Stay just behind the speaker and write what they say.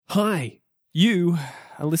Hi, you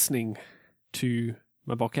are listening to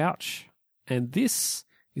Mobile Couch, and this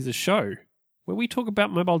is a show where we talk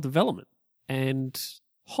about mobile development and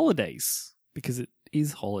holidays, because it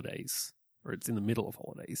is holidays, or it's in the middle of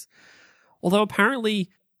holidays. Although apparently,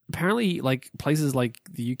 like places like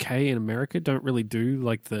the UK and America don't really do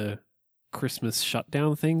like the Christmas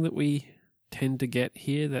shutdown thing that we tend to get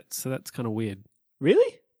here. That's kind of weird.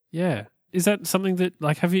 Really? Yeah, is that something that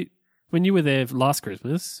have you? When you were there last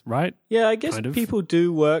Christmas, right? Yeah, I guess Kind of. people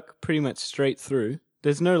do work pretty much straight through.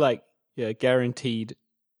 There's no guaranteed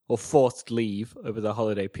or forced leave over the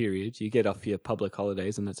holiday period. You get off your public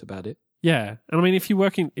holidays and that's about it. Yeah. And I mean, if you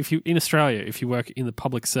in Australia, if you work in the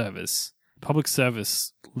public service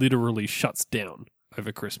literally shuts down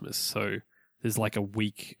over Christmas. So there's like a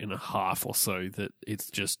week and a half or so that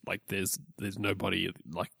it's just like there's nobody,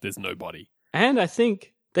 there's nobody. And I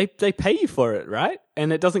think they pay you for it, right?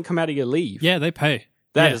 And it doesn't come out of your leave. Yeah, they pay.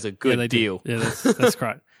 That is a good deal. Do. Yeah, that's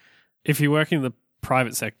great. If you work in the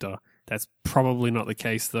private sector, that's probably not the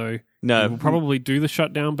case, though. No. They'll probably do the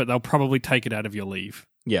shutdown, but they'll probably take it out of your leave.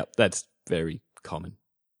 Yeah, that's very common,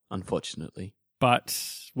 unfortunately. But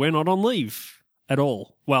we're not on leave at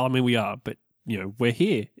all. Well, I mean, we are, but, we're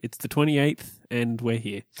here. It's the 28th, and we're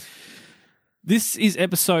here. This is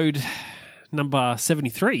episode number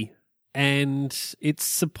 73. And it's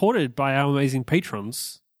supported by our amazing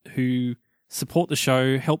patrons who support the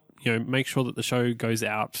show, help, make sure that the show goes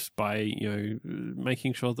out by,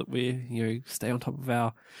 making sure that we, stay on top of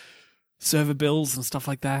our server bills and stuff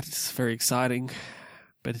like that. It's very exciting.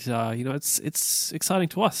 But, it's exciting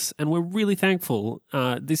to us. And we're really thankful.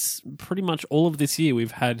 This pretty much all of this year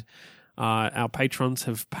we've had our patrons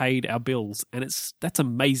have paid our bills, and that's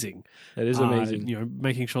amazing. That is amazing.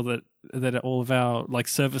 Making sure that all of our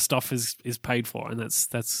server stuff is paid for, and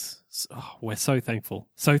we're so thankful.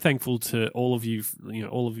 So thankful to all of you,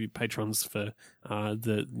 all of you patrons for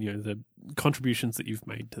the contributions that you've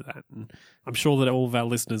made to that, and I'm sure that all of our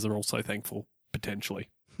listeners are also thankful potentially.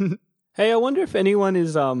 Hey, I wonder if anyone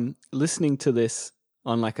is listening to this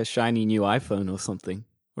on a shiny new iPhone or something.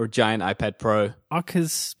 Or a giant iPad Pro. Oh,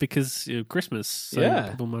 because Christmas. So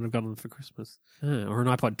yeah. People might have gotten them for Christmas. Or an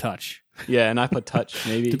iPod Touch. Yeah, an iPod Touch,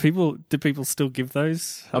 maybe. Do people still give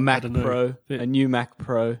those? A Mac Pro. A new Mac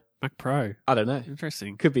Pro. Mac Pro. I don't know.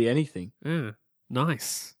 Interesting. Could be anything. Yeah.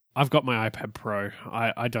 Nice. I've got my iPad Pro.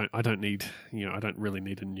 I don't need, I don't really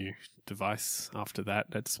need a new device after that.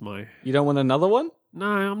 That's my... You don't want another one? No,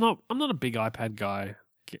 I'm not a big iPad guy.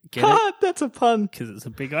 Get it? That's a pun. Because it's a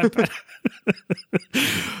big iPad.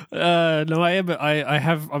 No, I am. But I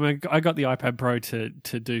have. I mean, I got the iPad Pro to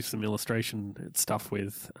do some illustration stuff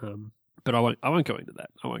with. But I won't go into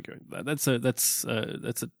that. I won't go into that.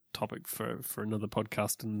 That's a topic for another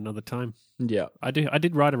podcast and another time. Yeah, I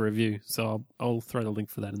did write a review, so I'll throw the link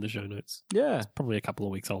for that in the show notes. Yeah, it's probably a couple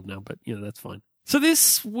of weeks old now, but that's fine. So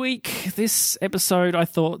this episode, I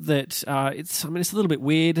thought that it's a little bit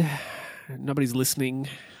weird. Nobody's listening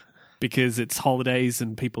because it's holidays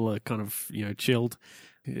and people are kind of, chilled,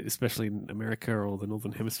 especially in America or the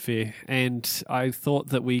Northern Hemisphere. And I thought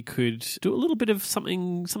that we could do a little bit of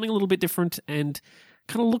something a little bit different and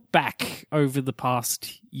kind of look back over the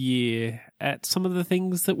past year at some of the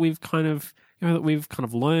things that we've kind of,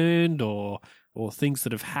 learned or things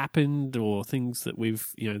that have happened or things that we've,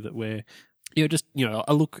 that we're, just,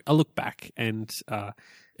 a look back and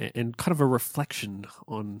kind of a reflection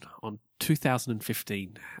on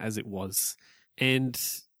 2015 as it was. And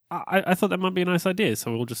I thought that might be a nice idea.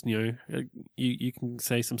 So we'll just, you can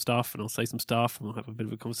say some stuff and I'll say some stuff and we'll have a bit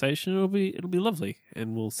of a conversation. It'll be lovely.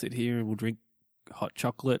 And we'll sit here and we'll drink hot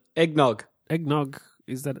chocolate. Eggnog.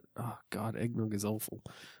 Is that... Oh, God, eggnog is awful.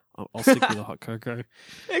 I'll stick with the hot cocoa.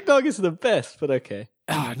 Eggnog is the best, but okay.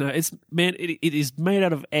 Oh, no, it is made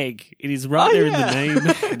out of egg. It is right there in the name,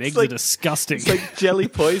 and eggs are disgusting. It's like jelly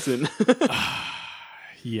poison.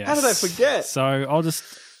 Yes. How did I forget? So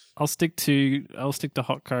I'll stick to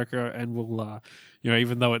hot cocoa, and we'll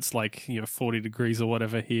even though it's 40 degrees or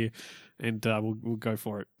whatever here, and we'll go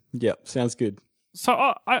for it. Yep, sounds good.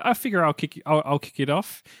 So I figure I'll kick it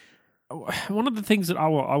off. One of the things that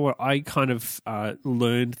I kind of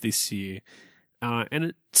learned this year, and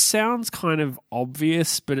it sounds kind of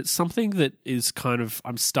obvious, but it's something that is kind of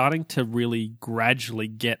I'm starting to really gradually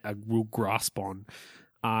get a real grasp on,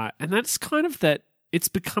 and that's kind of that it's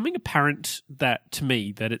becoming apparent to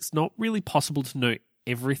me that it's not really possible to know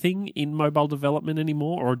everything in mobile development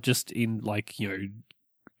anymore, or just in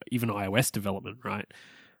even iOS development, right?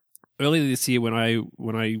 Earlier this year, when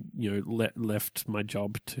I left my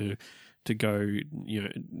job to go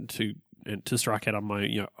to and to strike out on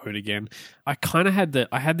my own again. I kind of had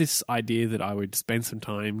this idea that I would spend some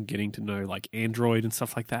time getting to know like Android and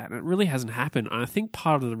stuff like that, and it really hasn't happened. And I think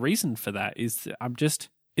part of the reason for that is that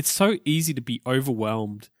it's so easy to be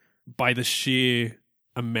overwhelmed by the sheer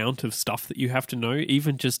amount of stuff that you have to know,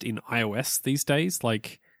 even just in iOS these days.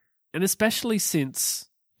 Like, and especially since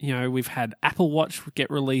we've had Apple Watch get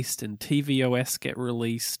released and tvOS get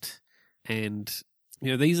released, and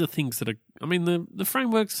these are things that are, I mean, the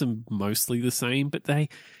frameworks are mostly the same, but they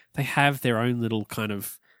have their own little kind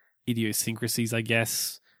of idiosyncrasies, I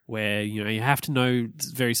guess, where, you have to know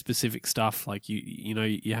very specific stuff. Like,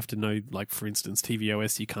 you have to know, like, for instance,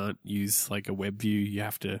 tvOS, you can't use, like, a web view. You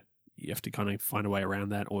have to kind of find a way around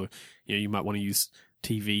that. Or, you might want to use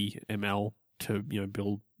TVML to,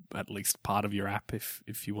 build at least part of your app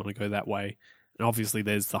if you want to go that way. And obviously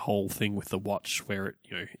there's the whole thing with the watch where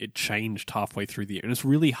it changed halfway through the year, and it's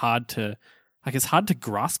really hard to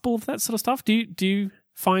grasp all of that sort of stuff. Do you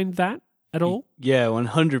find that at all? Yeah,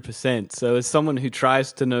 100%. So as someone who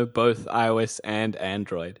tries to know both iOS and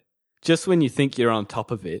Android, just when you think you're on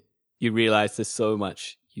top of it, you realize there's so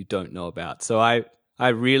much you don't know about. So I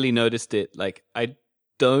really noticed it. Like, I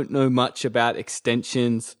don't know much about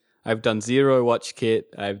extensions. I've done zero WatchKit.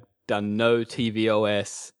 I've done no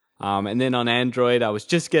tvOS. And then on Android, I was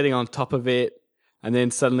just getting on top of it. And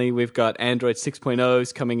then suddenly we've got Android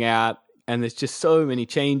 6.0s coming out, and there's just so many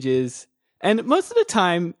changes. And most of the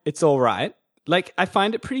time, it's all right. Like, I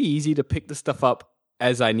find it pretty easy to pick the stuff up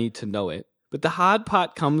as I need to know it. But the hard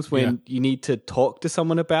part comes when you need to talk to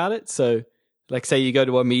someone about it. So, like, say you go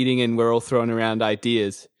to a meeting and we're all throwing around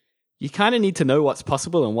ideas. You kind of need to know what's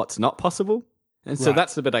possible and what's not possible. And so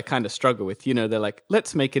that's the bit I kind of struggle with. They're like,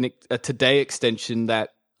 let's make a today extension that,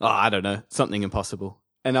 I don't know, something impossible.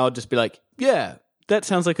 And I'll just be like, yeah, that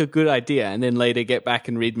sounds like a good idea. And then later get back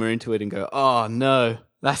and read more into it and go, oh, no,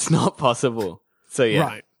 that's not possible. So,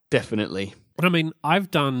 yeah, definitely. But I mean, I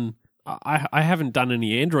haven't done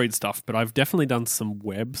any Android stuff, but I've definitely done some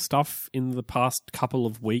web stuff in the past couple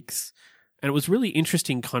of weeks. And it was really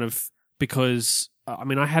interesting kind of because, I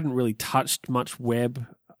mean, I hadn't really touched much web.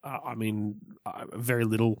 Very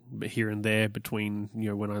little here and there between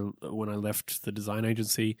when I left the design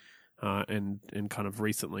agency and kind of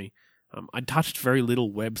recently. I touched very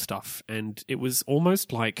little web stuff, and it was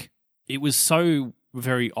almost like it was so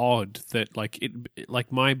very odd that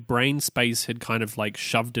like my brain space had kind of like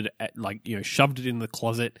shoved it in the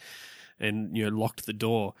closet and locked the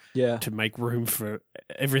door to make room for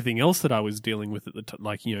everything else that I was dealing with at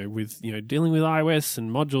the dealing with iOS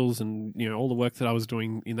and modules and all the work that I was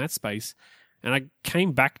doing in that space. And I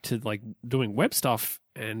came back to like doing web stuff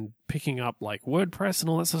and picking up like WordPress and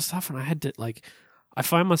all that sort of stuff, and I had to I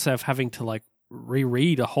find myself having to like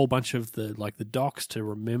reread a whole bunch of the docs to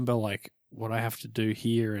remember like what I have to do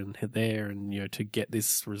here and there and to get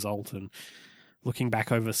this result, and looking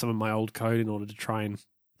back over some of my old code in order to try and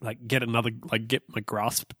get my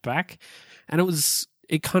grasp back. And that was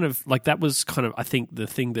I think the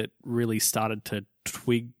thing that really started to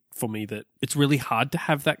twig for me that it's really hard to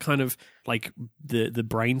have that kind of like the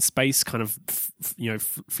brain space kind of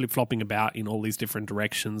flip-flopping about in all these different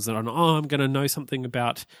directions, and I'm going to know something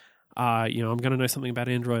about I'm going to know something about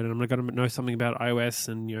Android, and I'm going to know something about iOS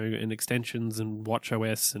and and extensions and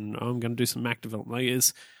watchOS, and I'm going to do some Mac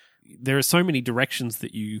development. There are so many directions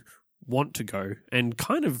that you want to go and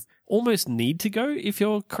kind of almost need to go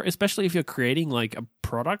especially if you're creating like a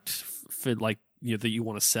product for like that you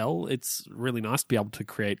want to sell. It's really nice to be able to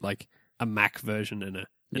create like a Mac version and an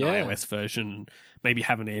iOS version, maybe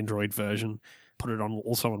have an Android version, put it on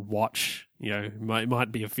also on Watch. It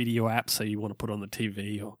might be a video app, so you want to put on the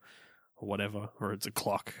TV or whatever, or it's a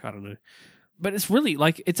clock. I don't know, but it's really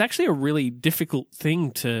it's actually a really difficult thing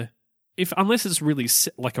to unless it's really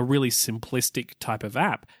like a really simplistic type of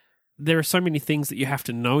app. There are so many things that you have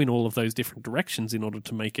to know in all of those different directions in order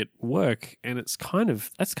to make it work, and that's kind of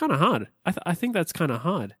hard. I think that's kind of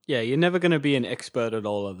hard. Yeah, you're never going to be an expert at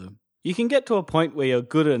all of them. You can get to a point where you're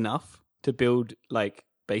good enough to build like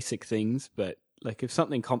basic things, but like if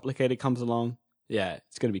something complicated comes along,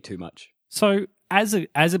 it's going to be too much. So as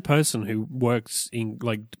a person who works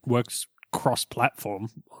cross-platform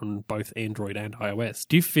on both Android and iOS,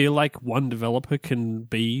 do you feel like one developer can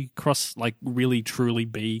be really truly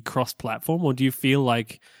be cross-platform, or do you feel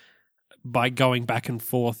like by going back and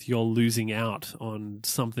forth you're losing out on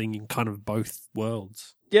something in kind of both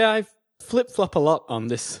worlds? Yeah, I flip-flop a lot on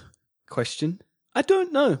this question. I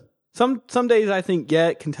don't know. Some days I think,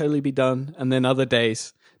 it can totally be done, and then other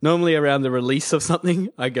days, normally around the release of something,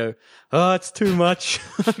 I go, oh, it's too much.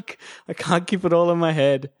 I can't keep it all in my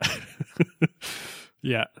head.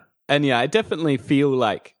 Yeah. And I definitely feel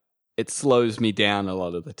like it slows me down a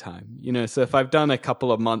lot of the time. So if I've done a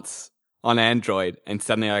couple of months on Android and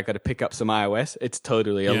suddenly I got to pick up some iOS, it's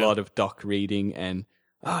totally a lot of doc reading and,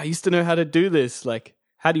 I used to know how to do this. Like,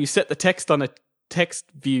 how do you set the text on a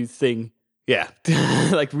text view thing? Yeah.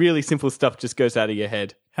 Like really simple stuff just goes out of your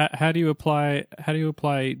head. How do you apply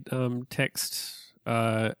text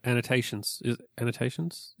annotations? Is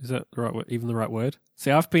that the right word, even the right word?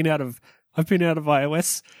 See, I've been out of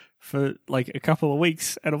iOS for like a couple of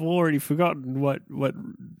weeks, and I've already forgotten what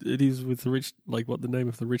it is with the rich, like what the name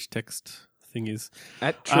of the rich text thing is.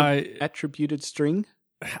 Attributed string?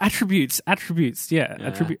 Attributes, yeah.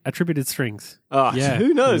 Attributed strings. Oh, yeah,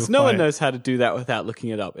 who knows? No one knows how to do that without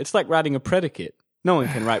looking it up. It's like writing a predicate. No one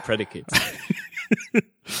can write predicates.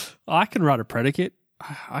 I can write a predicate.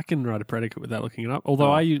 I can write a predicate without looking it up.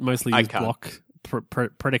 Although I mostly use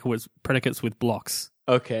predicates with blocks.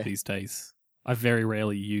 Okay. These days, I very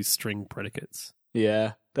rarely use string predicates.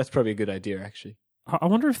 Yeah, that's probably a good idea, actually. I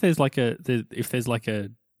wonder if there's like a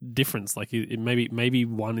difference. Like maybe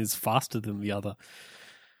one is faster than the other.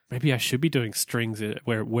 Maybe I should be doing strings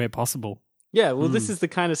where possible. Yeah, well, this is the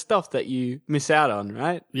kind of stuff that you miss out on,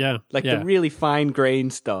 right? Yeah. Like the really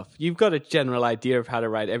fine-grained stuff. You've got a general idea of how to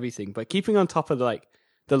write everything, but keeping on top of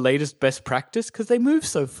the latest best practice, because they move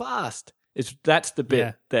so fast, that's the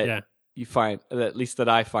bit that you find, at least that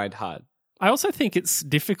I find hard. I also think it's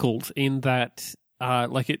difficult in that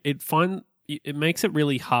it makes it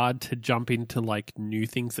really hard to jump into like new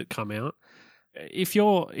things that come out. If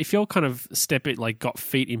you're kind of got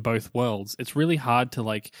feet in both worlds, it's really hard to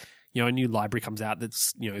like, a new library comes out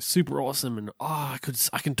that's, super awesome and I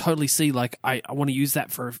can totally see like I want to use that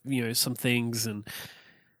for, some things, and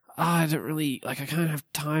I don't really like, I can't have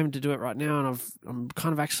time to do it right now, and I'm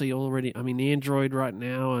kind of actually already, I'm in Android right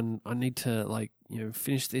now, and I need to like,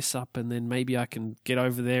 finish this up, and then maybe I can get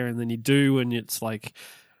over there, and then you do, and it's like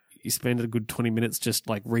you spend a good 20 minutes just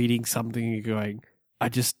like reading something and you're going,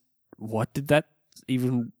 what did that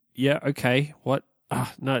even? Yeah, okay. What?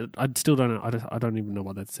 No, I still don't know. I don't even know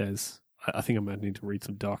what that says. I think I might need to read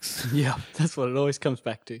some docs. Yeah, that's what it always comes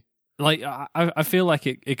back to. Like, I feel like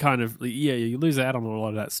it kind of, you lose out on a lot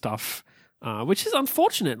of that stuff, which is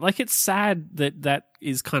unfortunate. Like, it's sad that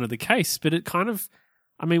is kind of the case, but it kind of,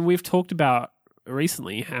 I mean, we've talked about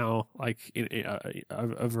recently how, like,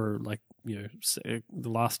 over, like, the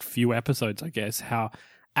last few episodes, I guess, how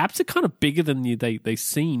apps are kind of bigger than they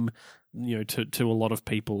seem, to a lot of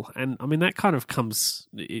people. And I mean, that kind of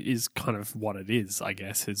is kind of what it is, I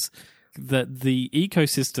guess, is that the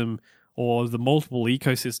ecosystem or the multiple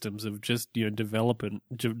ecosystems of just, development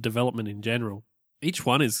in general. Each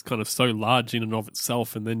one is kind of so large in and of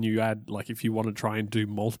itself. And then you add, like, if you want to try and do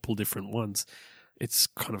multiple different ones, it's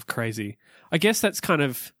kind of crazy. I guess that's kind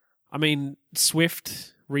of, I mean,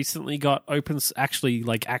 Swift recently got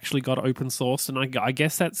actually got open source. And I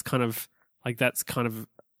guess that's kind of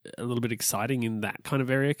a little bit exciting in that kind of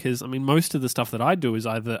area, because I mean, most of the stuff that I do is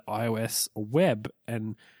either iOS or web,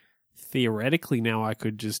 and theoretically now I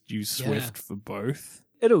could just use Swift for both.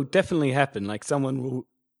 It'll definitely happen. Like, someone will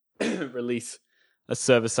release a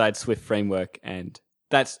server-side Swift framework, and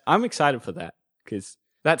I'm excited for that, because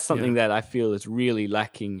that's something that I feel is really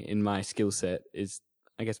lacking in my skill set, is,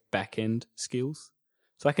 I guess, back-end skills.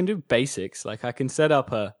 So I can do basics, like I can set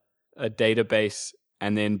up a database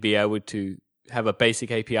and then be able to have a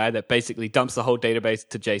basic API that basically dumps the whole database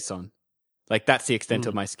to JSON. Like, that's the extent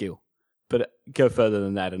of my skill. But go further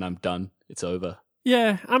than that and I'm done. It's over.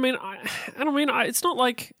 Yeah, I mean, it's not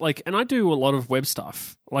like, and I do a lot of web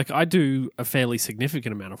stuff. Like, I do a fairly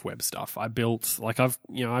significant amount of web stuff. I built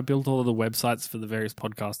I built all of the websites for the various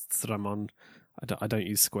podcasts that I'm on. I don't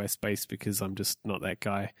use Squarespace because I'm just not that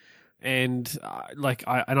guy. And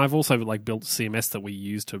I've also like built CMS that we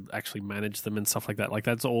use to actually manage them and stuff like that. Like,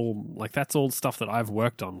 that's all stuff that I've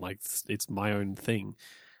worked on. Like, it's my own thing.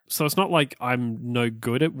 So it's not like I'm no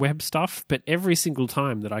good at web stuff, but every single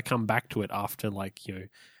time that I come back to it after, like,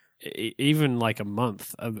 even like a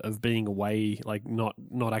month of being away, like not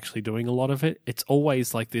actually doing a lot of it, it's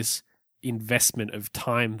always like this investment of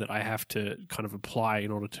time that I have to kind of apply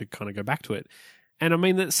in order to kind of go back to it. And I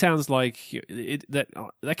mean, that sounds like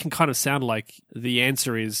that can kind of sound like the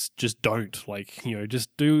answer is just don't, like,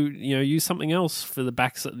 just do, use something else for the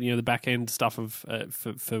the back end stuff of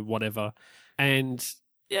for whatever. And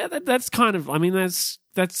yeah, that's kind of, I mean,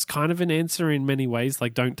 that's kind of an answer in many ways.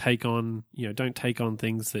 Like, don't take on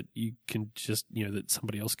things that you can just, that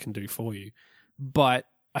somebody else can do for you. But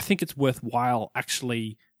I think it's worthwhile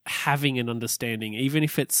actually having an understanding, even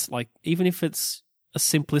if it's a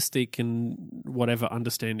simplistic and whatever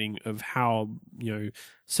understanding of how,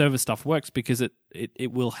 server stuff works, because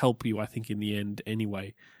it will help you, I think, in the end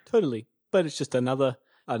anyway. Totally. But it's just another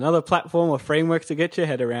platform or framework to get your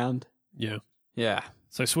head around. Yeah. Yeah.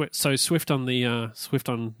 So Swift on the Swift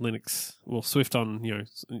on Linux, well, Swift on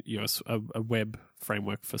a web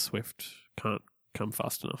framework for Swift can't come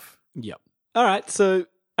fast enough. Yep. All right. So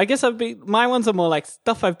I guess my ones are more like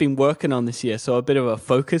stuff I've been working on this year. So a bit of a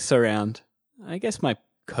focus around, I guess, my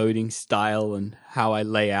coding style and how I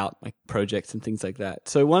lay out my projects and things like that.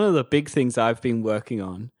 So one of the big things I've been working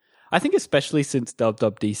on, I think especially since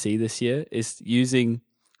DubDubDC this year, is using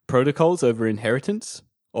protocols over inheritance,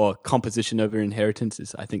 or composition over inheritance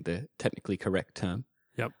is, I think, the technically correct term.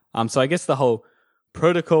 Yep. So I guess the whole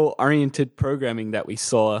protocol-oriented programming that we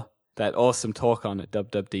saw that awesome talk on at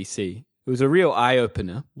DubDubDC, it was a real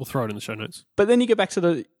eye-opener. We'll throw it in the show notes. But then you get back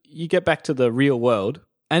to the real world,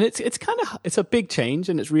 and it's a big change,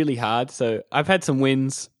 and it's really hard. So I've had some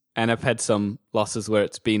wins, and I've had some losses where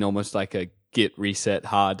it's been almost like a git reset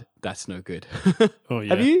hard. That's no good. Oh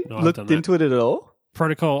yeah. Have you looked into it at all?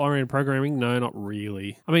 Protocol-oriented programming? No, not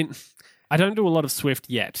really. I mean, I don't do a lot of Swift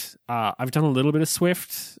yet. I've done a little bit of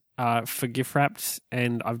Swift for GIFWrapped,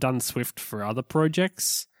 and I've done Swift for other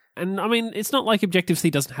projects. And I mean, it's not like Objective-C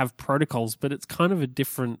doesn't have protocols, but it's kind of a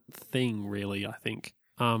different thing, really, I think.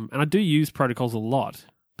 And I do use protocols a lot,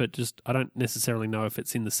 but just I don't necessarily know if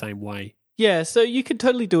it's in the same way. Yeah, so you could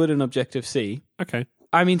totally do it in Objective-C. Okay.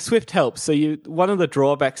 I mean, Swift helps. So one of the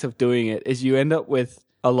drawbacks of doing it is you end up with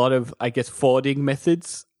a lot of, I guess, forwarding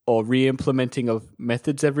methods or re-implementing of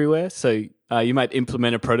methods everywhere. So you might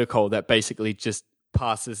implement a protocol that basically just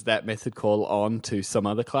passes that method call on to some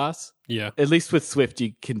other class. Yeah. At least with Swift,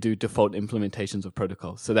 you can do default implementations of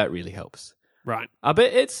protocols. So that really helps. Right. But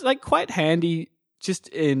it's like quite handy just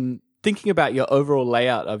in thinking about your overall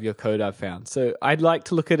layout of your code, I've found. So I'd like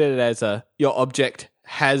to look at it as your object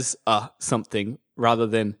has a something rather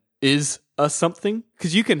than is a something.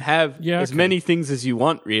 Because you can have as many things as you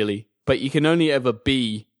want, really, but you can only ever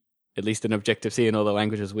be, at least in Objective-C and all the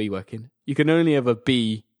languages we work in, you can only ever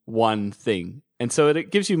be one thing. And so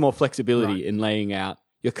it gives you more flexibility in laying out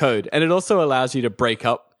your code. And it also allows you to break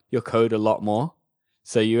up your code a lot more.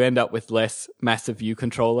 So you end up with less massive view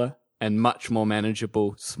controller and much more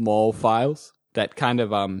manageable small files that kind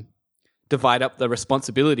of divide up the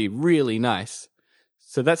responsibility really nice.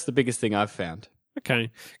 So that's the biggest thing I've found.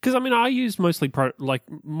 Okay. Because, I mean, I use mostly,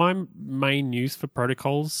 my main use for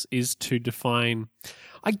protocols is to define,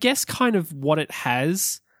 I guess, kind of what it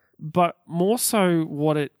has, but more so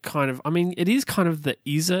what it kind of, I mean, it is kind of the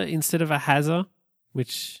is-a instead of a has-a,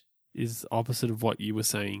 which is opposite of what you were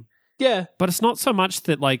saying. Yeah. But it's not so much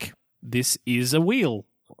that, like, this is a wheel.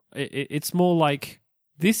 It's more like,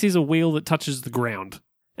 this is a wheel that touches the ground.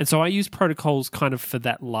 And so I use protocols kind of for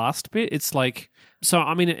that last bit. It's like, so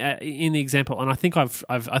I mean, in the example, and I think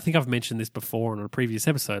I've mentioned this before on a previous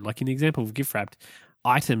episode. Like in the example of GIF-wrapped,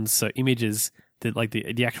 items, so images that like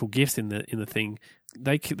the actual GIFs in the thing,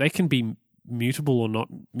 they can be mutable or not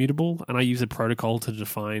mutable, and I use a protocol to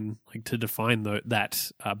define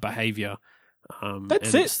that behavior.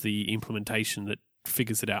 That's and it's the implementation that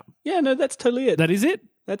figures it out. Yeah, no, that's totally it. That is it.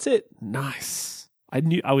 That's it. Nice. I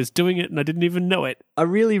knew I was doing it and I didn't even know it. A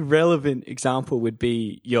really relevant example would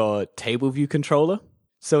be your table view controller.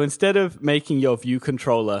 So instead of making your view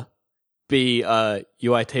controller be a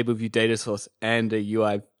UI table view data source and a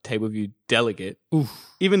UI table view delegate,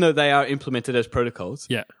 even though they are implemented as protocols,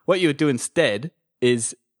 what you would do instead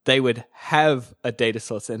is they would have a data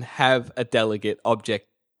source and have a delegate object,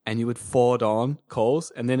 and you would forward on calls,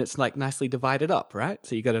 and then it's like nicely divided up, right?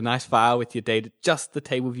 So you got a nice file with your data, just the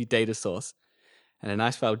table view data source, and a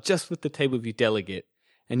nice file just with the table view delegate,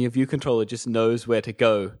 and your view controller just knows where to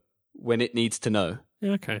go when it needs to know.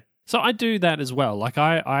 Yeah, okay. So I do that as well. Like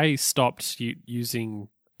I stopped using,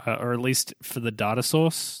 or at least for the data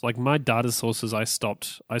source, like my data sources, I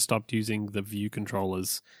stopped using the view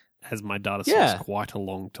controllers as my data source quite a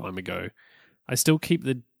long time ago. I still keep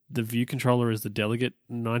the view controller as the delegate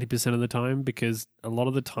 90% of the time, because a lot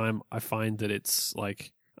of the time I find that it's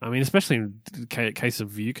like, I mean, especially in the case of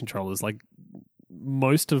view controllers, like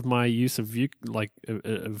most of my use of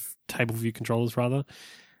of table view controllers rather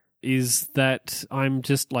is that I'm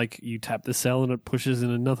just like, you tap the cell and it pushes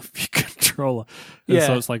in another view controller. And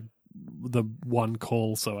so it's like the one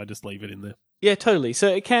call, so I just leave it in there. Yeah, totally. So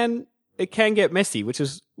it can get messy, which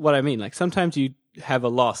is what I mean. Like sometimes you have a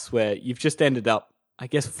loss where you've just ended up, I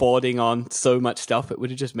guess, forwarding on so much stuff, it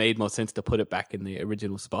would have just made more sense to put it back in the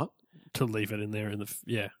original spot. To leave it in there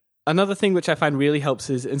Another thing which I find really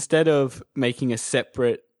helps is instead of making a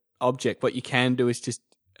separate object, what you can do is just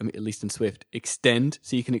I mean, at least in Swift, extend.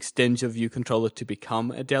 So you can extend your view controller to become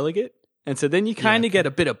a delegate. And so then you kind of get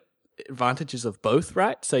a bit of advantages of both,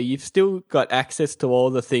 right? So you've still got access to all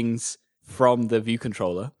the things from the view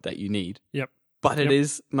controller that you need. Yep. But it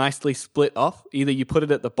is nicely split off. Either you put it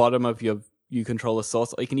at the bottom of your view controller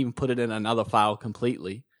source, or you can even put it in another file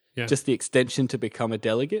completely. Yeah. Just the extension to become a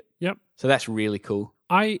delegate. Yep. So that's really cool.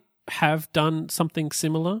 I have done something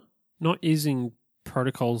similar, not using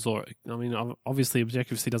protocols obviously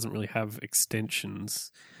Objective-C doesn't really have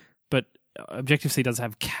extensions, but Objective-C does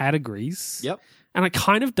have categories. Yep. And it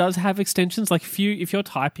kind of does have extensions. Like if you're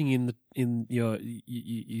typing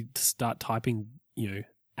you start typing,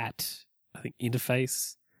 at I think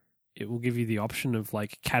interface, it will give you the option of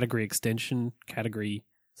like category extension, category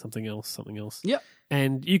something else. Yep.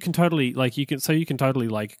 And you can totally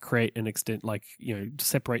create an extent,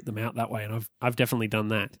 separate them out that way. And I've definitely done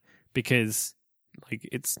that because like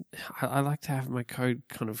I like to have my code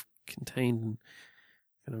kind of contained and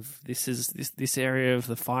kind of this area of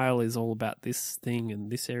the file is all about this thing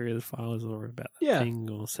and this area of the file is all about that thing,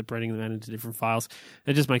 or separating them out into different files.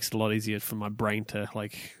 It just makes it a lot easier for my brain to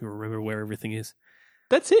like remember where everything is.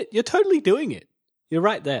 That's it. You're totally doing it. You're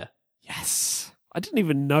right there. Yes. I didn't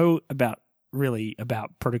even know about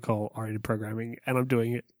protocol-oriented programming, and I'm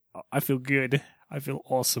doing it. I feel good. I feel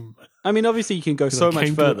awesome. I mean, obviously you can go so much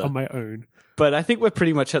further on my own, but I think we're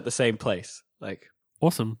pretty much at the same place. Like,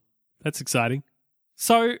 awesome. That's exciting.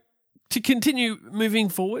 So to continue moving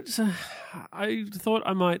forward, I thought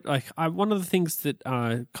I might one of the things that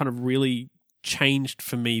kind of really changed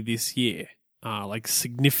for me this year,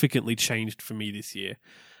 significantly changed for me this year,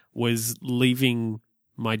 was leaving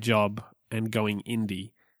my job and going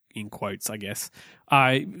indie, in quotes, I guess.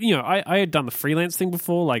 I had done the freelance thing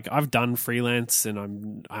before. Like I've done freelance,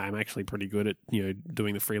 and I'm actually pretty good at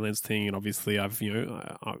doing the freelance thing. And obviously,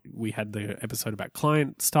 we had the episode about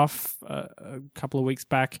client stuff a couple of weeks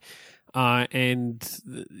back, and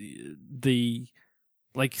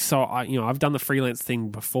I've done the freelance thing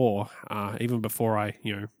before, even before I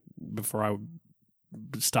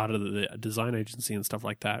started the design agency and stuff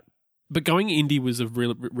like that. But going indie was a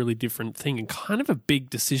really, really different thing and kind of a big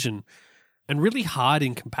decision and really hard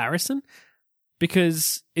in comparison,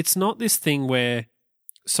 because it's not this thing where,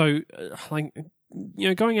 going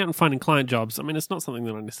out and finding client jobs, I mean, it's not something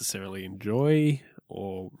that I necessarily enjoy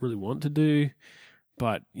or really want to do,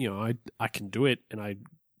 but, I can do it and I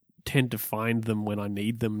tend to find them when I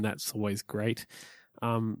need them. That's always great.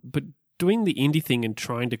 But doing the indie thing and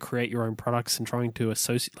trying to create your own products and trying to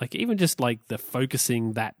associate, even just the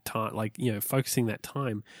focusing that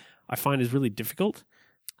time, I find is really difficult.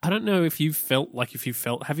 I don't know if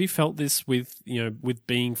have you felt this with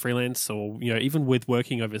being freelance or, even with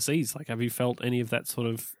working overseas? Have you felt any of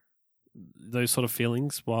those sort of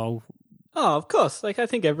feelings while? Oh, of course. I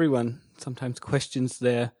think everyone sometimes questions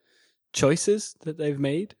their choices that they've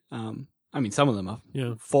made. I mean, some of them are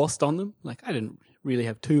forced on them. I didn't really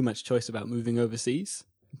have too much choice about moving overseas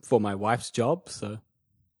for my wife's job. So,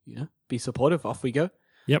 be supportive. Off we go.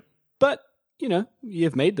 Yep. But,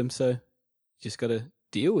 you've made them. So you just got to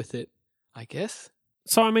deal with it, I guess.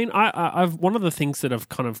 So, I mean, I've one of the things that have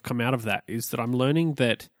kind of come out of that is that I'm learning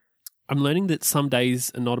that some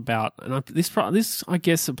days are not about, and this I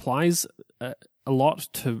guess applies a lot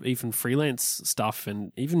to even freelance stuff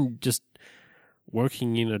and even just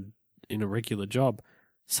working in a regular job.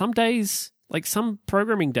 Some days, some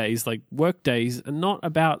programming days, work days, are not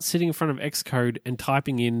about sitting in front of Xcode and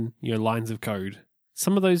typing in lines of code.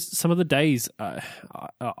 Some of the days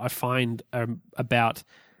I find are about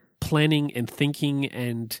planning and thinking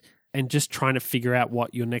and just trying to figure out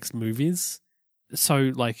what your next move is.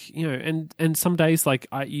 So and some days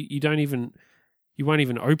you won't even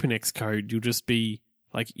open Xcode. You'll just be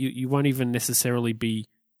you won't even necessarily be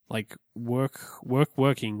working,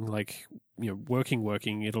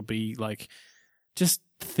 working. It'll be just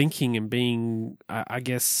thinking and being, I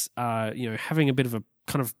guess, having a bit of a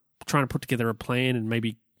kind of trying to put together a plan and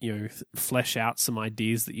maybe, flesh out some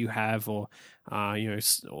ideas that you have or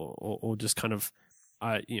just kind of,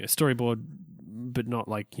 storyboard, but not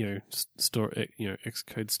Xcode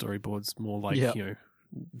storyboards, more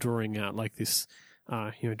drawing out this,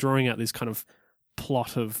 drawing out this kind of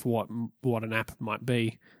plot of what an app might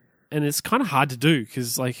be. And it's kind of hard to do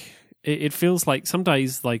because it feels like some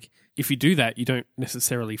days if you do that, you don't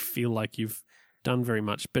necessarily feel like you've done very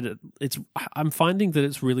much, but I'm finding that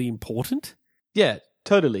it's really important. Yeah,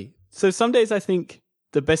 totally. So some days I think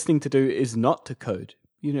the best thing to do is not to code.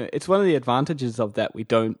 It's one of the advantages of that we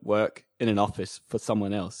don't work in an office for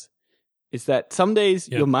someone else is that some days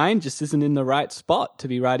Yeah. your mind just isn't in the right spot to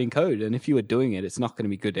be writing code. And if you were doing it, it's not going to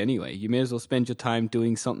be good anyway. You may as well spend your time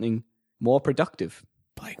doing something more productive.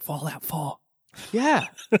 Playing Fallout 4. Yeah.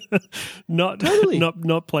 Not Totally.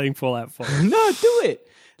 not playing Fallout 4. No, do it.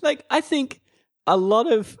 Like, I think a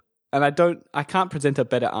lot of, and I can't present a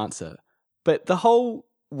better answer, but the whole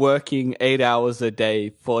working 8 hours a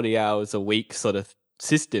day, 40 hours a week sort of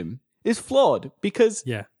system is flawed because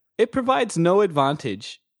Yeah. it provides no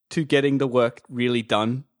advantage to getting the work really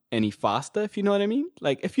done any faster, if you know what I mean.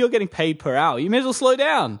 Like, if you're getting paid per hour, you may as well slow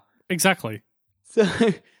down. Exactly. So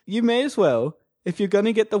you may as well, if you're going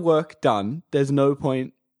to get the work done, there's no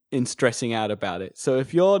point in stressing out about it. So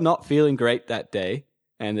if you're not feeling great that day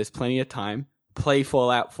and there's plenty of time, play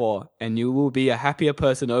Fallout 4 and you will be a happier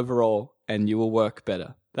person overall and you will work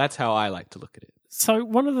better. That's how I like to look at it. So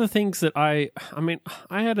one of the things that I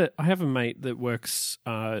have a mate that works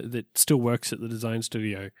that still works at the design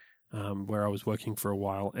studio where I was working for a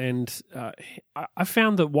while, and I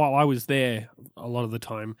found that while I was there a lot of the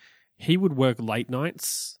time, he would work late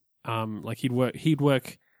nights. Like he'd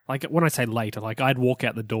work like when I say late, like I'd walk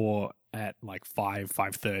out the door at like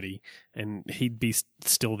 5:30, and he'd be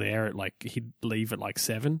still there at like he'd leave at like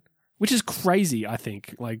 7. Which is crazy, I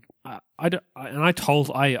think. Like, I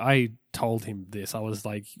told him this. I was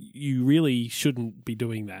like, you really shouldn't be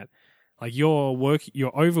doing that. Like, you're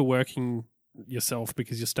overworking yourself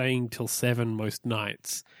because you're staying till 7 most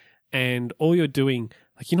nights, and all you're doing,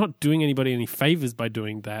 like, you're not doing anybody any favors by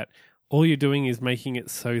doing that. All you're doing is making it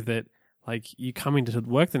so that, like, you come into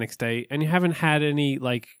work the next day and you haven't had any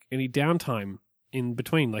downtime in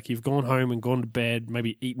between. Like, you've gone home and gone to bed,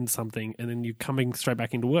 maybe eaten something, and then you're coming straight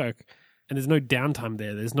back into work, and there's no downtime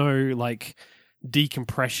there. There's no like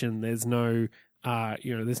decompression. There's no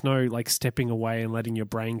there's no like stepping away and letting your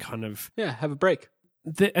brain kind of have a break.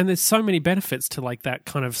 And there's so many benefits to like that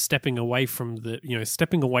kind of stepping away from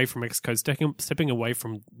stepping away from Xcode, stepping away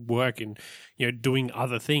from work, and doing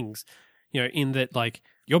other things. In that, like,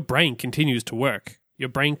 your brain continues to work. Your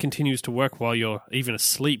brain continues to work while you're even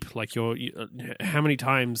asleep. Like, how many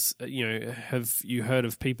times have you heard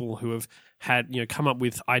of people who have had come up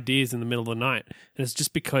with ideas in the middle of the night, and it's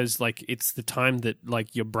just because like it's the time that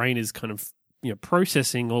like your brain is kind of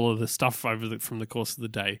processing all of the stuff from the course of the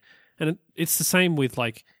day. And it's the same with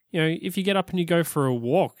like if you get up and you go for a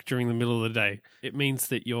walk during the middle of the day, it means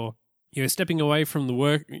that you're stepping away from the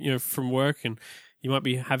work from work, and you might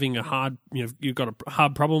be having a hard, you've got a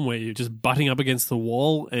hard problem where you're just butting up against the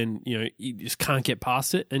wall and, you just can't get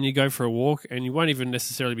past it, and you go for a walk and you won't even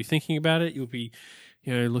necessarily be thinking about it. You'll be,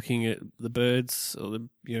 looking at the birds or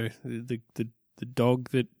the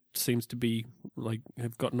dog that seems to be like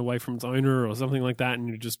have gotten away from its owner or something like that. And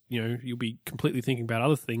you just, you'll be completely thinking about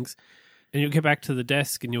other things, and you'll get back to the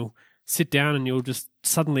desk and you'll sit down and you'll just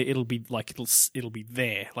suddenly it'll be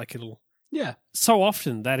there. Like Yeah. So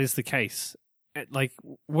often that is the case. Like,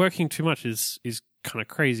 working too much is kind of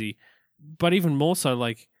crazy, but even more so,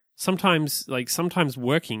 like sometimes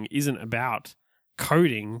working isn't about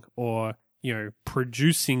coding or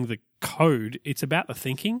producing the code. It's about the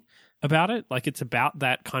thinking about it. Like, it's about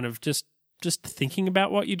that kind of just thinking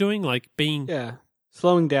about what you're doing, like being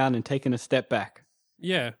slowing down and taking a step back.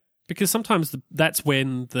 Yeah, because sometimes that's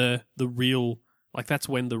when the real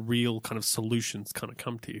kind of solutions kind of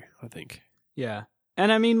come to you, I think. Yeah,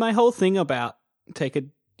 and I mean, my whole thing about if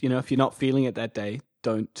you're not feeling it that day,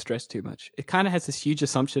 don't stress too much. It kind of has this huge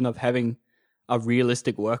assumption of having a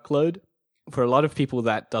realistic workload. For a lot of people,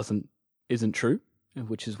 that isn't true,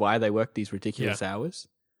 which is why they work these ridiculous hours.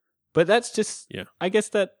 But that's just, I guess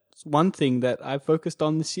that's one thing that I've focused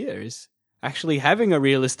on this year is actually having a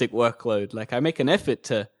realistic workload. Like, I make an effort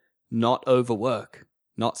to not overwork,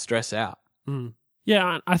 not stress out. Mm.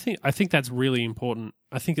 Yeah, I think that's really important.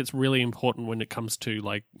 I think it's really important when it comes to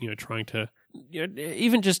like trying to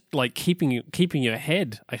even just like keeping your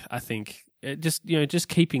head. I think just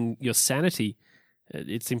keeping your sanity.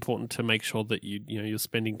 It's important to make sure that you're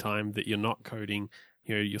spending time that you're not coding.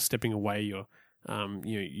 You're stepping away. You're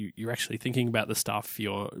actually thinking about the stuff.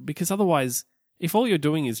 Because otherwise, if all you're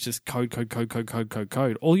doing is just code,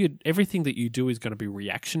 everything that you do is going to be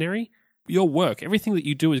reactionary. Your work, everything that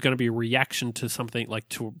you do is going to be a reaction to something, like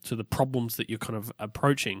to the problems that you're kind of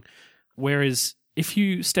approaching. Whereas if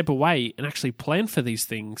you step away and actually plan for these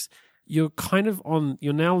things, you're kind of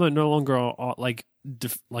you're now no longer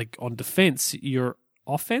on defense, you're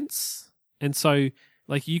offense. And so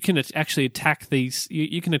like you can actually attack these,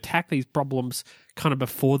 you can attack these problems kind of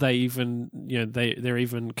before they even, they're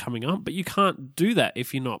even coming up. But you can't do that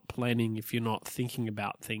if you're not planning, if you're not thinking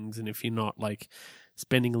about things, and if you're not like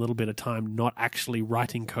spending a little bit of time not actually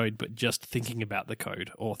writing code, but just thinking about the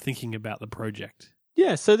code or thinking about the project.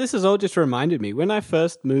 Yeah, so this has all just reminded me. When I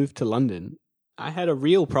first moved to London, I had a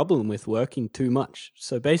real problem with working too much.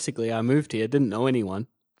 So basically, I moved here, didn't know anyone.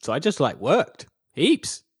 So I just worked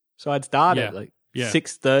heaps. So I'd start at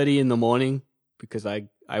 6:30 in the morning because I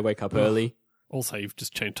wake up early. Also, you've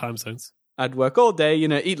just changed time zones. I'd work all day,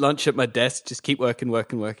 eat lunch at my desk, just keep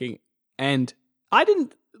working. And I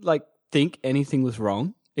didn't think anything was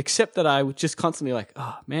wrong, except that I was just constantly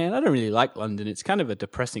oh man, I don't really like London. It's kind of a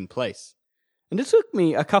depressing place. And it took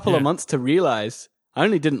me a couple of months to realize I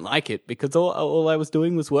only didn't like it because all I was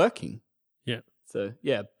doing was working. Yeah. So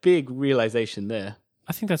yeah, big realization there.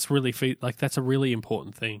 I think that's really that's a really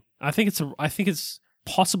important thing. I think it's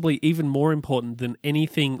possibly even more important than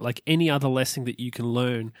anything, any other lesson that you can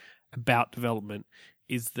learn about development,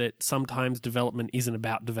 is that sometimes development isn't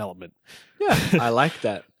about development. Yeah, I like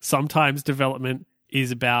that. Sometimes development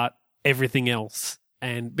is about everything else.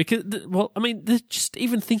 And because, just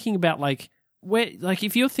even thinking about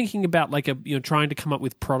if you're thinking about trying to come up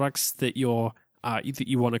with products that that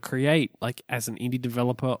you want to create, as an indie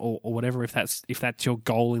developer or whatever, if that's your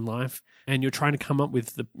goal in life, and you're trying to come up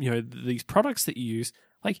with these products that you use,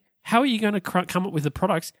 how are you going to come up with the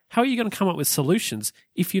products? How are you going to come up with solutions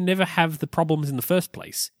if you never have the problems in the first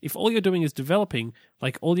place? If all you're doing is developing,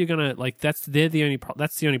 all you're going to that's the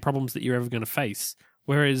only problems that you're ever going to face.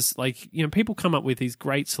 Whereas people come up with these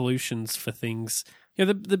great solutions for things.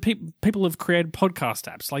 People have created podcast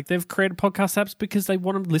apps. They've created podcast apps because they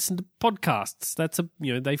want to listen to podcasts.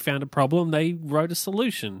 They found a problem, they wrote a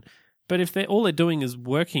solution. But if all they're doing is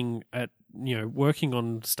working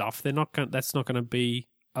on stuff, that's not going to be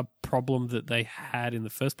a problem that they had in the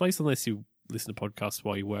first place, unless you listen to podcasts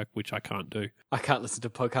while you work, which I can't do. I can't listen to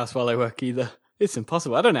podcasts while I work either. It's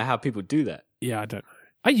impossible. I don't know how people do that. Yeah, I don't know.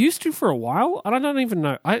 I used to for a while, and I don't even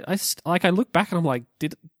know. I look back and I'm like,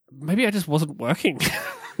 maybe I just wasn't working.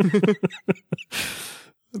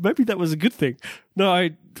 Maybe that was a good thing. No,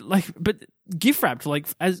 but GIF-wrapped,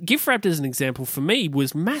 as GIF-wrapped as an example for me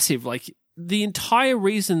was massive. The entire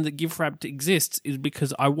reason that GIF-wrapped exists is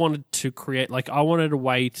because I wanted to create, I wanted a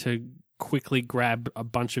way to quickly grab a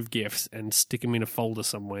bunch of GIFs and stick them in a folder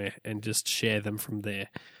somewhere and just share them from there,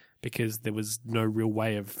 because there was no real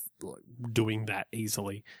way of doing that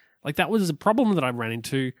easily. That was a problem that I ran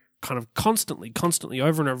into kind of constantly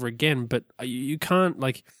over and over again, but you can't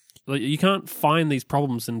you can't find these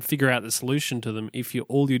problems and figure out the solution to them if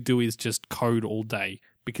all you do is just code all day,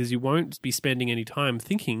 because you won't be spending any time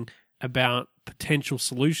thinking about potential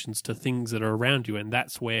solutions to things that are around you. And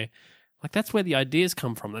that's where the ideas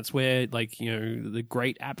come from. That's where the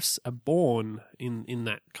great apps are born in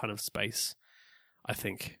that kind of space, I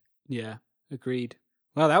think. Yeah, agreed.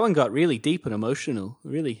 Well, that one got really deep and emotional. It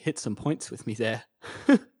really hit some points with me there.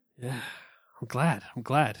 Yeah, I'm glad.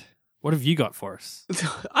 What have you got for us?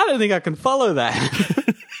 I don't think I can follow that.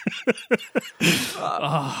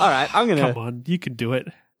 All right, I'm going to... Come on, you can do it.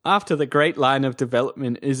 After the great line of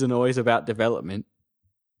development isn't always about development,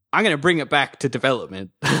 I'm going to bring it back to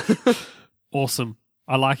development. Awesome.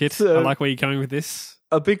 I like it. I like where you're going with this.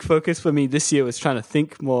 A big focus for me this year was trying to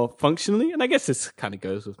think more functionally, and I guess this kind of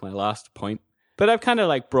goes with my last point. But I've kind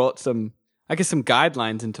of brought some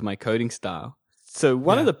guidelines into my coding style. So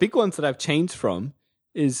one of the big ones that I've changed from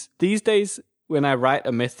is these days when I write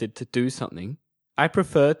a method to do something, I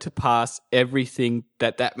prefer to pass everything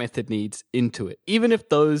that method needs into it, even if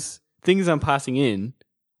those things I'm passing in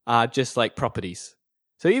are just properties.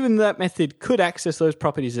 So even that method could access those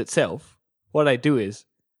properties itself, what I do is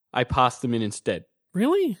I pass them in instead.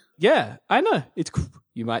 Really? Yeah, I know.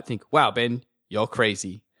 You might think, wow, Ben, you're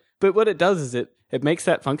crazy. But what it does is it makes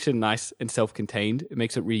that function nice and self-contained. It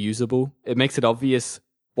makes it reusable. It makes it obvious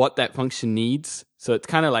what that function needs. So it's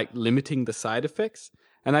kind of limiting the side effects.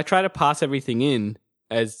 And I try to pass everything in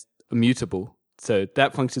as immutable. So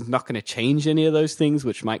that function's not going to change any of those things,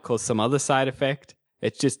 which might cause some other side effect.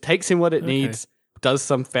 It just takes in what it needs, does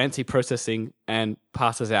some fancy processing, and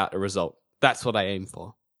passes out a result. That's what I aim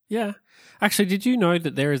for. Yeah. Actually, did you know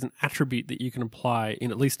that there is an attribute that you can apply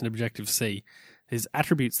in at least in Objective-C? There's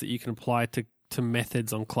attributes that you can apply to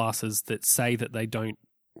methods on classes that say that they don't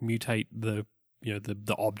mutate the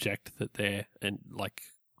object that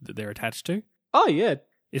they're attached to. Oh yeah.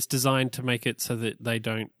 It's designed to make it so that they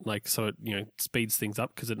don't speeds things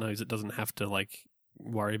up because it knows it doesn't have to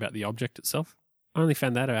worry about the object itself. I only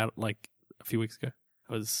found that out a few weeks ago.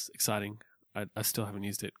 It was exciting. I still haven't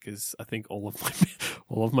used it because I think all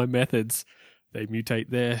of my methods, they mutate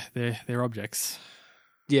their objects.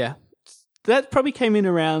 Yeah. That probably came in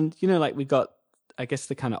around, we got, I guess,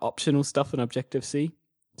 the kind of optional stuff in Objective-C.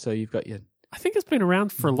 So you've got your I think it's been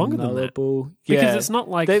around for longer than that. Nullable. Because Yeah. it's not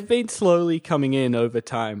like... They've been slowly coming in over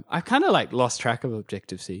time. I kind of like lost track of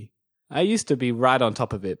Objective-C. I used to be right on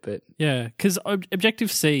top of it, but Yeah, because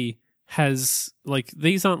Objective-C has, like,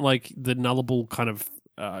 these aren't like the nullable kind of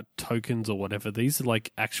tokens or whatever. These are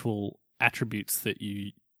like actual attributes that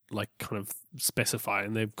you like kind of specify,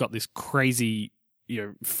 and they've got this crazy,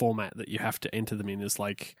 format that you have to enter them in as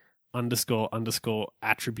like underscore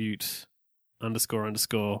attribute underscore, and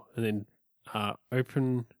then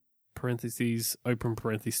open parentheses,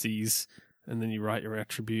 and then you write your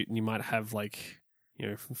attribute, and you might have like,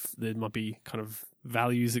 there might be kind of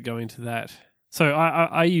values that go into that. So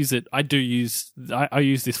I use it. I use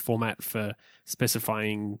this format for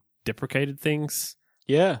specifying deprecated things.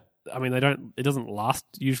 yeah. I mean, it doesn't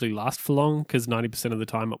usually last for long, because 90% of the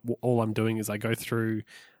time, all I'm doing is I go through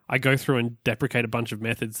and deprecate a bunch of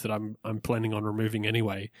methods that I'm planning on removing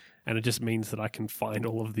anyway, and it just means that I can find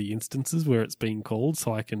all of the instances where it's being called,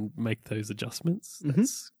 so I can make those adjustments.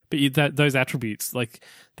 But those attributes, like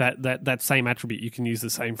that same attribute, you can use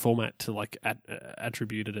the same format to like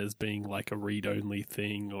attribute it as being like a read-only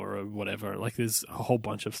thing or a whatever. Like there's a whole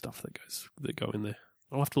bunch of stuff that go in there.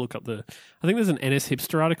 I'll have to look up I think there's an NS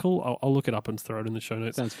Hipster article. I'll look it up and throw it in the show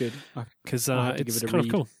notes. Sounds good. Because I'll have to give it's it a kind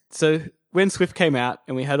read. of cool. So when Swift came out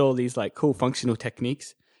and we had all these like cool functional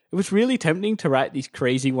techniques, it was really tempting to write these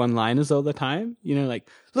crazy one-liners all the time. Like,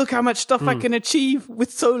 look how much stuff I can achieve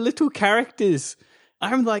with so little characters.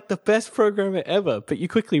 I'm like the best programmer ever. But you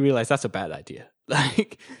quickly realize that's a bad idea.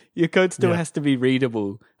 Like, your code still has to be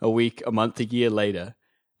readable a week, a month, a year later.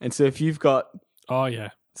 And so if you've got Oh yeah,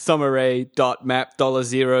 sum array, dot map,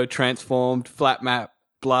 $0, transformed, flat map,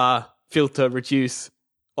 blah, filter, reduce,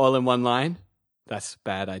 all in one line, that's a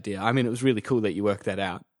bad idea. I mean, it was really cool that you worked that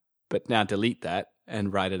out, but now delete that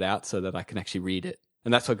and write it out so that I can actually read it.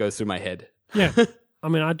 And that's what goes through my head. yeah. I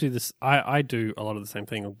mean, I do this. I do a lot of the same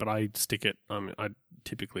thing, but I stick it. I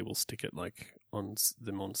typically will stick it like on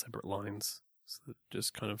separate lines. So that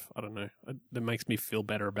just kind of, I don't know. That makes me feel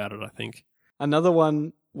better about it, I think. Another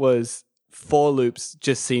one was for loops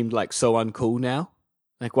just seemed like so uncool now.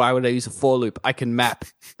 Like, why would I use a for loop? I can map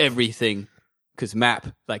everything, because map,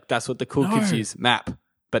 like that's what the cool kids use, map.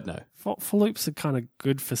 But no, for loops are kind of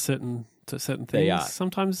good for certain things. They are.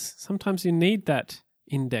 Sometimes you need that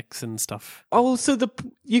index and stuff. Oh, so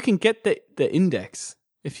you can get the index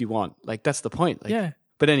if you want. Like, that's the point. Like, Yeah.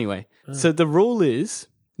 But anyway, so the rule is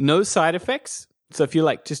no side effects. So if you're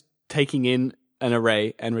like just taking in an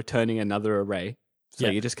array and returning another array, so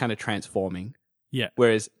you're just kind of transforming. Yeah.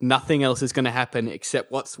 Whereas nothing else is going to happen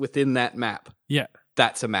except what's within that map. Yeah.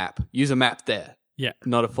 That's a map. Use a map there. Yeah.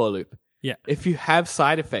 Not a for loop. Yeah. If you have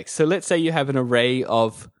side effects, so let's say you have an array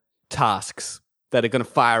of tasks that are going to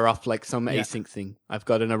fire off like some async thing. I've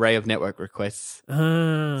got an array of network requests.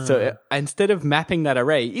 So instead of mapping that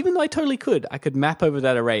array, even though I totally could, I could map over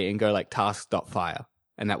that array and go like task.fire,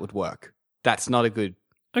 and that would work. That's not a good.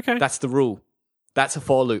 Okay. That's the rule. That's a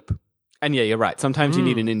for loop. And yeah, you're right. Sometimes you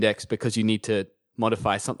need an index because you need to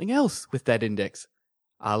modify something else with that index.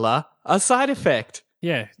 A la a side effect.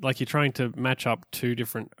 Yeah, like you're trying to match up two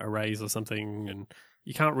different arrays or something, and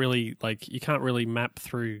you can't really map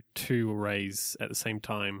through two arrays at the same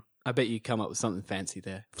time. I bet you come up with something fancy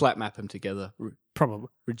there. Flat map them together. Probably.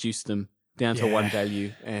 Reduce them down to one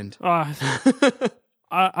value and...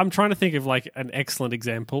 I'm trying to think of like an excellent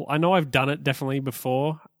example. I know I've done it definitely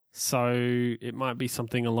before, so it might be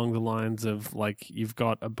something along the lines of like you've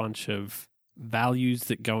got a bunch of values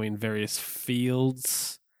that go in various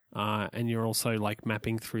fields, and you're also like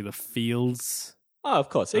mapping through the fields. Oh, of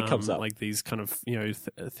course, it comes up. Like these kind of,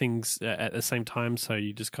 things at the same time, so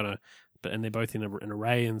you just kind of... and they're both in an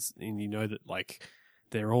array, and you know that like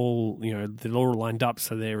they're all lined up,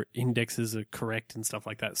 so their indexes are correct and stuff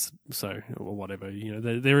like that. So or whatever,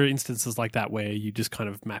 there are instances like that where you just kind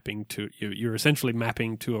of mapping to you're essentially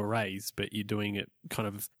mapping to arrays, but you're doing it kind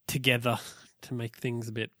of together to make things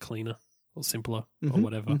a bit cleaner or simpler or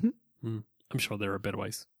whatever. I'm sure there are better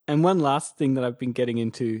ways. And one last thing that I've been getting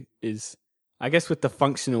into is, I guess with the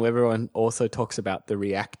functional, everyone also talks about the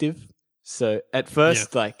reactive. So at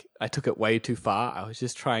first, like, I took it way too far. I was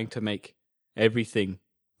just trying to make everything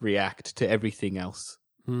react to everything else,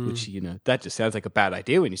 which, that just sounds like a bad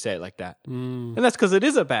idea when you say it like that. And that's because it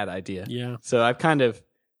is a bad idea. Yeah. So I've kind of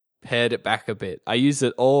pared it back a bit. I use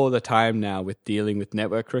it all the time now with dealing with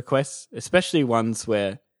network requests, especially ones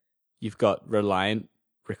where you've got reliant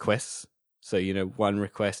requests. So, one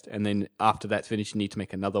request, and then after that's finished, you need to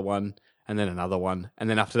make another one, and then another one. And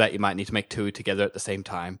then after that, you might need to make two together at the same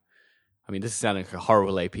time. I mean, this is sounding like a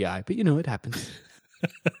horrible API, but it happens.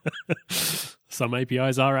 Some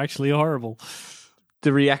APIs are actually horrible.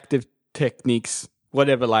 The reactive techniques,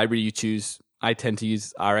 whatever library you choose. I tend to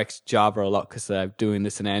use RxJava a lot because I'm doing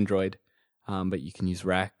this in Android. But you can use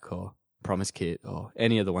Rack or PromiseKit or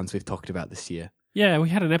any of the ones we've talked about this year. Yeah, we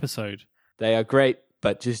had an episode. They are great,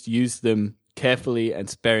 but just use them carefully and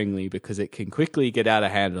sparingly because it can quickly get out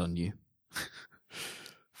of hand on you.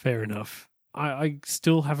 Fair enough. I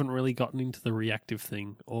still haven't really gotten into the reactive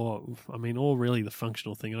thing or really the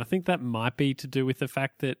functional thing. And I think that might be to do with the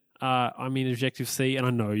fact that I'm in Objective-C and I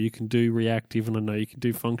know you can do reactive and I know you can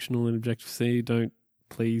do functional in Objective-C.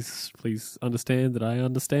 Please understand that I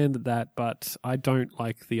understand that, but I don't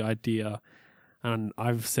like the idea, and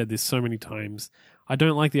I've said this so many times, I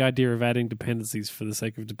don't like the idea of adding dependencies for the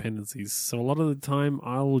sake of dependencies. So a lot of the time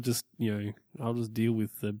I'll just deal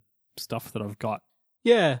with the stuff that I've got.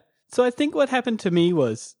 Yeah. So I think what happened to me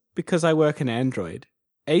was, because I work in Android,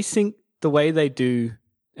 async, the way they do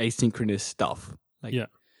asynchronous stuff.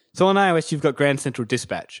 So on iOS, you've got Grand Central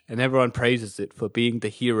Dispatch, and everyone praises it for being the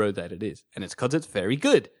hero that it is. And it's because it's very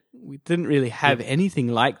good. We didn't really have anything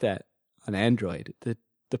like that on Android. The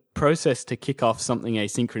process to kick off something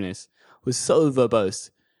asynchronous was so verbose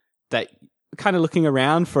that kind of looking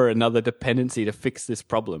around for another dependency to fix this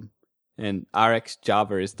problem. And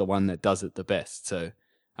RxJava is the one that does it the best. So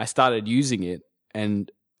I started using it,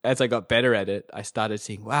 and as I got better at it, I started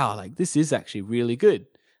seeing, wow, like this is actually really good.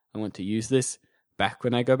 I want to use this back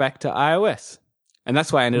when I go back to iOS. And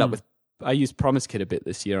that's why I ended up with, I used PromiseKit a bit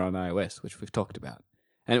this year on iOS, which we've talked about.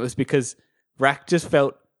 And it was because Rack just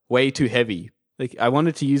felt way too heavy. Like I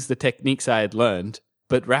wanted to use the techniques I had learned,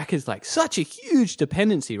 but Rack is like such a huge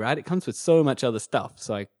dependency, right? It comes with so much other stuff.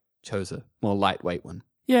 So I chose a more lightweight one.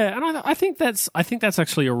 Yeah, and I think that's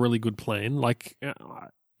actually a really good plan. Like, I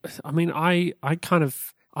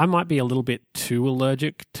might be a little bit too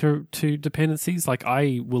allergic to dependencies. Like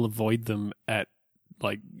I will avoid them at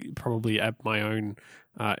probably at my own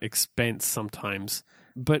expense sometimes.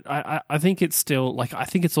 But I think it's still I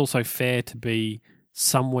think it's also fair to be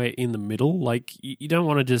somewhere in the middle. Like you don't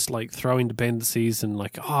want to just throw in dependencies and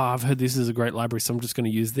I've heard this is a great library, so I'm just going to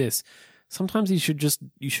use this. Sometimes you should just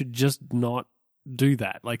not do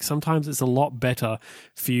that. Like sometimes it's a lot better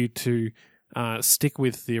for you to stick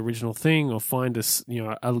with the original thing or find a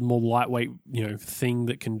more lightweight thing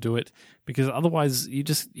that can do it, because otherwise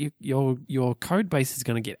your code base is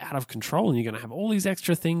going to get out of control and you're going to have all these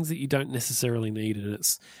extra things that you don't necessarily need, and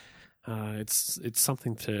it's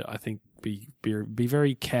something to, I think, be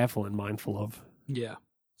very careful and mindful of. Yeah.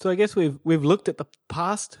 So I guess we've looked at the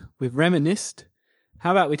past, we've reminisced.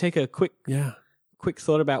 How about we take a quick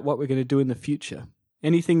thought about what we're going to do in the future?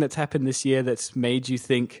 Anything that's happened this year that's made you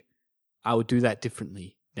think, I would do that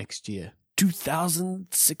differently next year?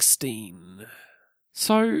 2016.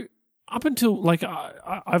 So up until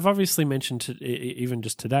I've obviously mentioned even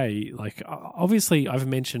just today, obviously I've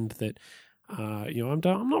mentioned that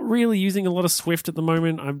I'm not really using a lot of Swift at the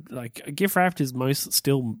moment. I'm GIF-wrapped is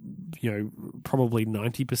still probably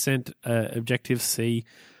 90% Objective-C,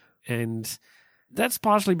 and that's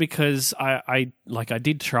partially because I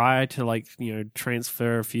did try to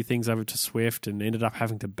transfer a few things over to Swift and ended up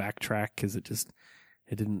having to backtrack because it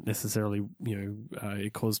didn't necessarily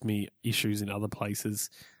it caused me issues in other places.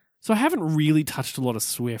 So I haven't really touched a lot of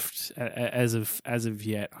Swift as of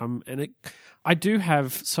yet. I do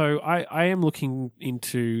have. So I am looking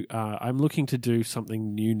into. I'm looking to do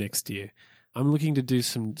something new next year. I'm looking to do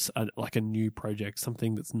a new project,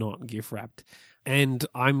 something that's not GIF wrapped, and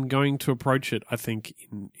I'm going to approach it, I think,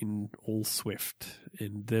 in all Swift.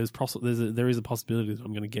 And there is a possibility that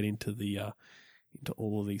I'm going to get into into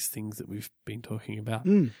all of these things that we've been talking about.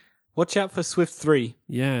 Watch out for Swift 3.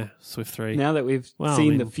 Yeah, Swift 3. Now that we've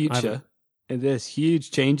seen the future, and there's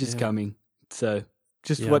huge changes coming. So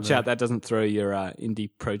just watch out that doesn't throw your indie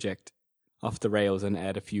project off the rails and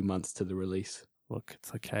add a few months to the release. Look,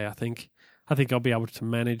 it's okay. I think I'll be able to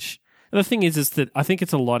manage. And the thing is that I think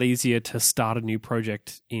it's a lot easier to start a new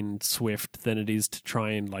project in Swift than it is to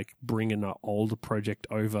try and bring an older project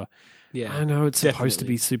over. Yeah, I know it's supposed to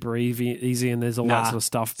be super easy, and there's all that sort of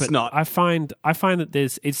stuff, but I find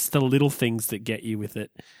that it's the little things that get you with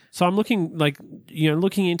it. So I'm looking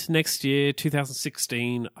into next year,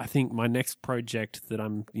 2016. I think my next project that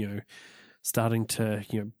I'm starting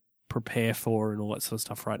to prepare for and all that sort of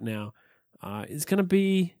stuff right now is going to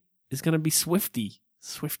be Swifty.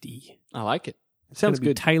 I like it. Sounds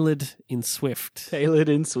good. Tailored in Swift. Tailored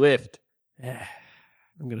in Swift. Yeah,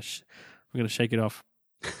 I'm gonna shake it off.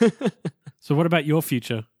 So what about your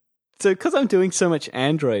future? So because I'm doing so much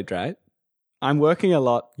Android, right? I'm working a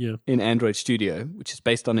lot in Android Studio, which is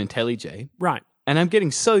based on IntelliJ. Right. And I'm getting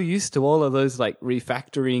so used to all of those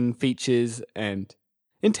refactoring features, and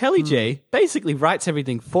IntelliJ basically writes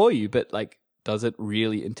everything for you, but like does it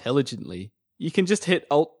really intelligently. You can just hit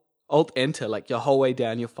Alt Enter like your whole way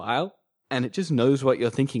down your file, and it just knows what you're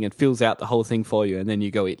thinking and fills out the whole thing for you, and then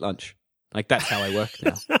you go eat lunch. Like that's how I work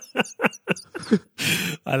now.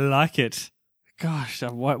 I like it. Gosh,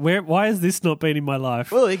 why has this not been in my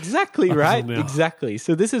life? Well, exactly, right? Now. Exactly.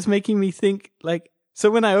 So this is making me think like, so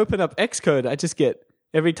when I open up Xcode, I just get,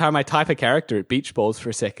 every time I type a character, it beach balls for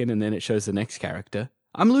a second and then it shows the next character.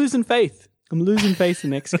 I'm losing faith. I'm losing faith in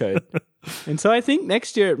Xcode. And so I think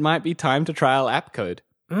next year it might be time to trial AppCode.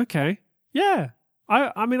 Okay. Yeah.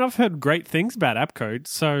 I mean, I've heard great things about AppCode,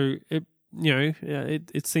 so it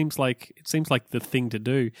seems like the thing to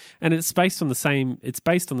do. And it's based on the same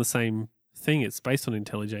thing. It's based on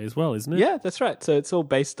IntelliJ as well, isn't it? Yeah, that's right. So it's all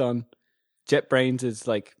based on JetBrains'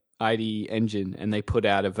 like IDE engine, and they put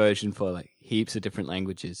out a version for like heaps of different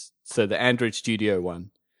languages. So the Android Studio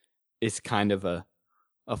one is kind of a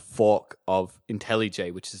fork of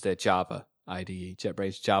IntelliJ, which is their Java IDE,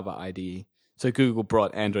 JetBrains Java IDE. So Google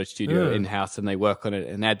brought Android Studio in-house and they work on it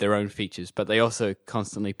and add their own features, but they also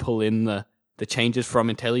constantly pull in the changes from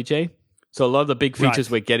IntelliJ. So a lot of the big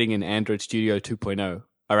features we're getting in Android Studio 2.0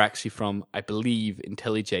 are actually from, I believe,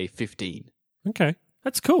 IntelliJ 15. Okay,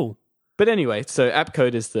 that's cool. But anyway, so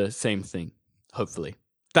AppCode is the same thing, hopefully.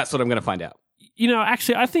 That's what I'm going to find out. You know,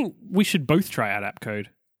 actually, I think we should both try out AppCode.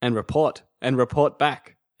 And report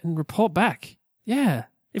back. Yeah.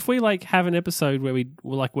 If we like have an episode where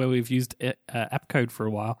we've used AppCode for a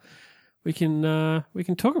while, we can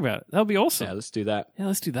talk about it. That'll be awesome. Yeah, let's do that.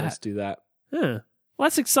 Yeah. Well,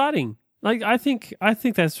 that's exciting. Like I think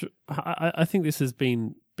this has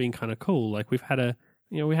been kind of cool. Like we had a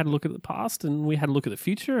look at the past and we had a look at the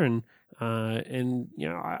future, and I'm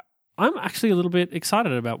actually a little bit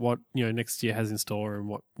excited about what next year has in store and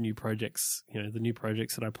what new projects the new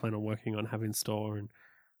projects that I plan on working on have in store, and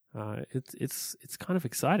it's kind of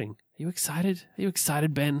exciting. Are you excited? Are you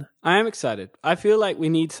excited, Ben? I am excited. I feel like we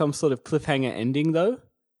need some sort of cliffhanger ending though,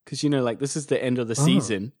 because like this is the end of the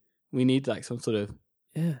season. We need like some sort of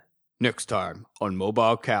next time on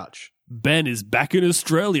Mobile Couch. Ben is back in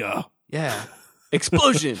Australia. Yeah.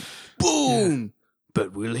 Explosion. Boom. Yeah.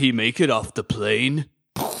 But will he make it off the plane?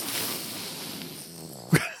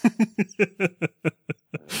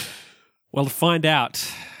 Well, to find out,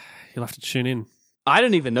 you'll have to tune in. I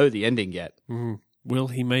don't even know the ending yet. Will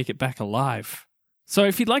he make it back alive? So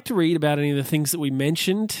if you'd like to read about any of the things that we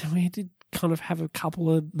mentioned, we did kind of have a couple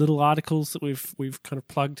of little articles that we've kind of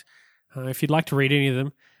plugged. If you'd like to read any of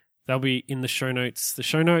them, they'll be in the show notes. The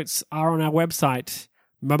show notes are on our website,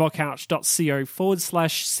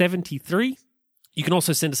 mobilecouch.co/73. You can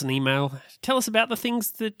also send us an email. Tell us about the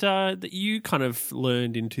things that you kind of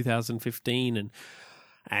learned in 2015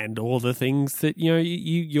 and all the things that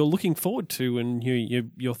you're looking forward to and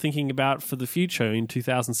you're thinking about for the future in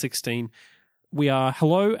 2016. We are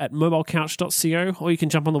hello@mobilecouch.co, or you can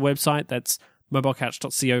jump on the website. That's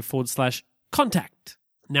mobilecouch.co/contact.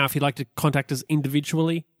 Now, if you'd like to contact us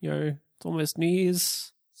individually, it's almost New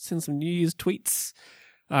Year's. Send some New Year's tweets.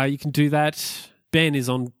 You can do that. Ben is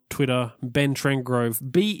on Twitter, Ben Trengrove,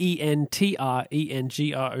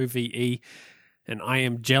 BENTRENGROVE, and I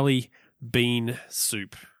am Jelly Bean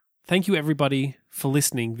Soup. Thank you, everybody, for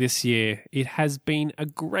listening this year. It has been a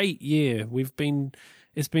great year.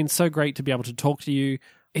 It's been so great to be able to talk to you.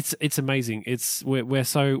 It's amazing. We're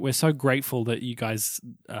so grateful that you guys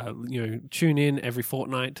tune in every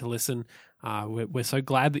fortnight to listen. We're so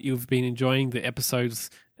glad that you've been enjoying the episodes,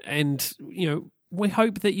 and we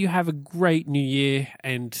hope that you have a great new year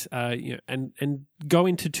and go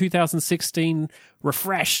into 2016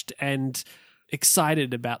 refreshed and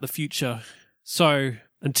excited about the future. So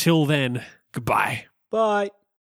until then, goodbye. Bye.